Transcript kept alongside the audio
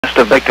west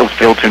of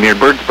Beaconsfield to near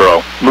Birdsboro,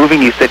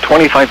 moving east at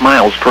 25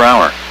 miles per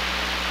hour.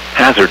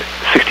 Hazard,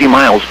 60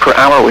 miles per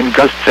hour wind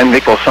gusts and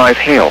nickel-size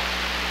hail.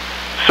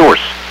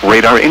 Source,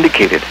 radar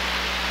indicated.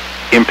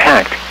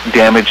 Impact,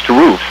 damage to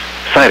roofs,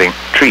 siding,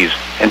 trees,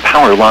 and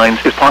power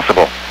lines is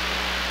possible.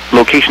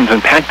 Locations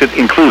impacted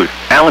include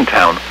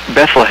Allentown,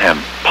 Bethlehem,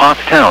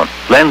 Pottstown,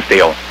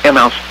 Lansdale,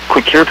 Emmaus,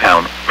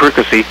 Quakertown,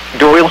 Percy,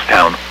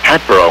 Doylestown,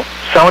 Hatboro,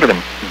 Souderton,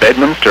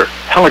 Bedminster,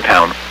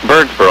 Hellertown,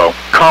 Birdsboro,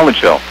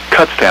 Collegeville,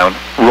 Kutztown,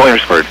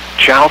 Royersford,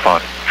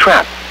 Chalfont,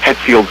 Trapp,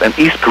 Hetfields, and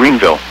East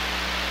Greenville.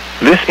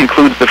 This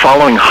includes the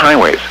following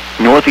highways: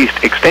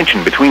 northeast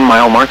extension between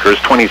mile markers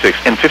 26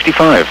 and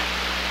 55.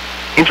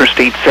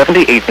 Interstate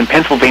 78 in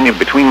Pennsylvania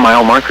between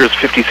mile markers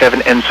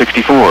 57 and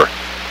 64.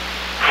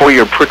 For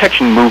your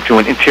protection, move to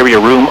an interior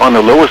room on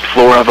the lowest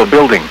floor of a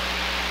building.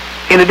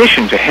 In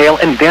addition to hail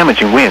and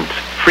damaging winds,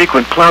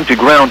 frequent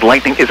cloud-to-ground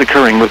lightning is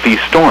occurring with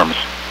these storms.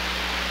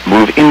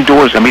 Move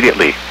indoors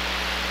immediately.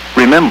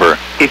 Remember,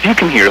 if you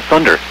can hear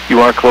thunder, you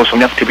are close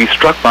enough to be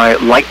struck by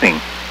lightning.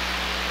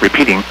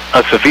 Repeating,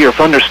 a severe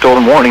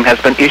thunderstorm warning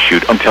has been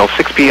issued until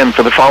 6 p.m.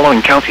 for the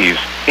following counties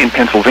in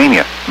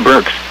Pennsylvania: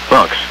 Berks,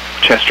 Bucks,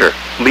 Chester,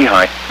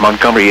 Lehigh,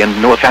 Montgomery,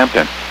 and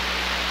Northampton.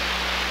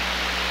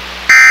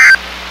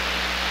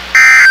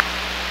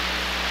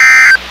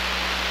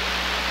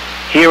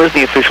 Here is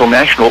the official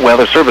National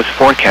Weather Service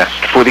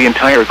forecast for the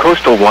entire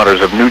coastal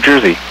waters of New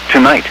Jersey.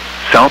 Tonight,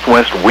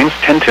 southwest winds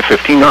 10 to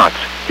 15 knots,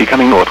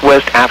 becoming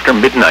northwest after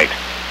midnight.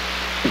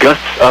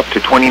 Gusts up to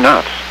 20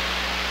 knots.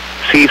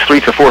 Seas 3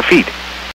 to 4 feet.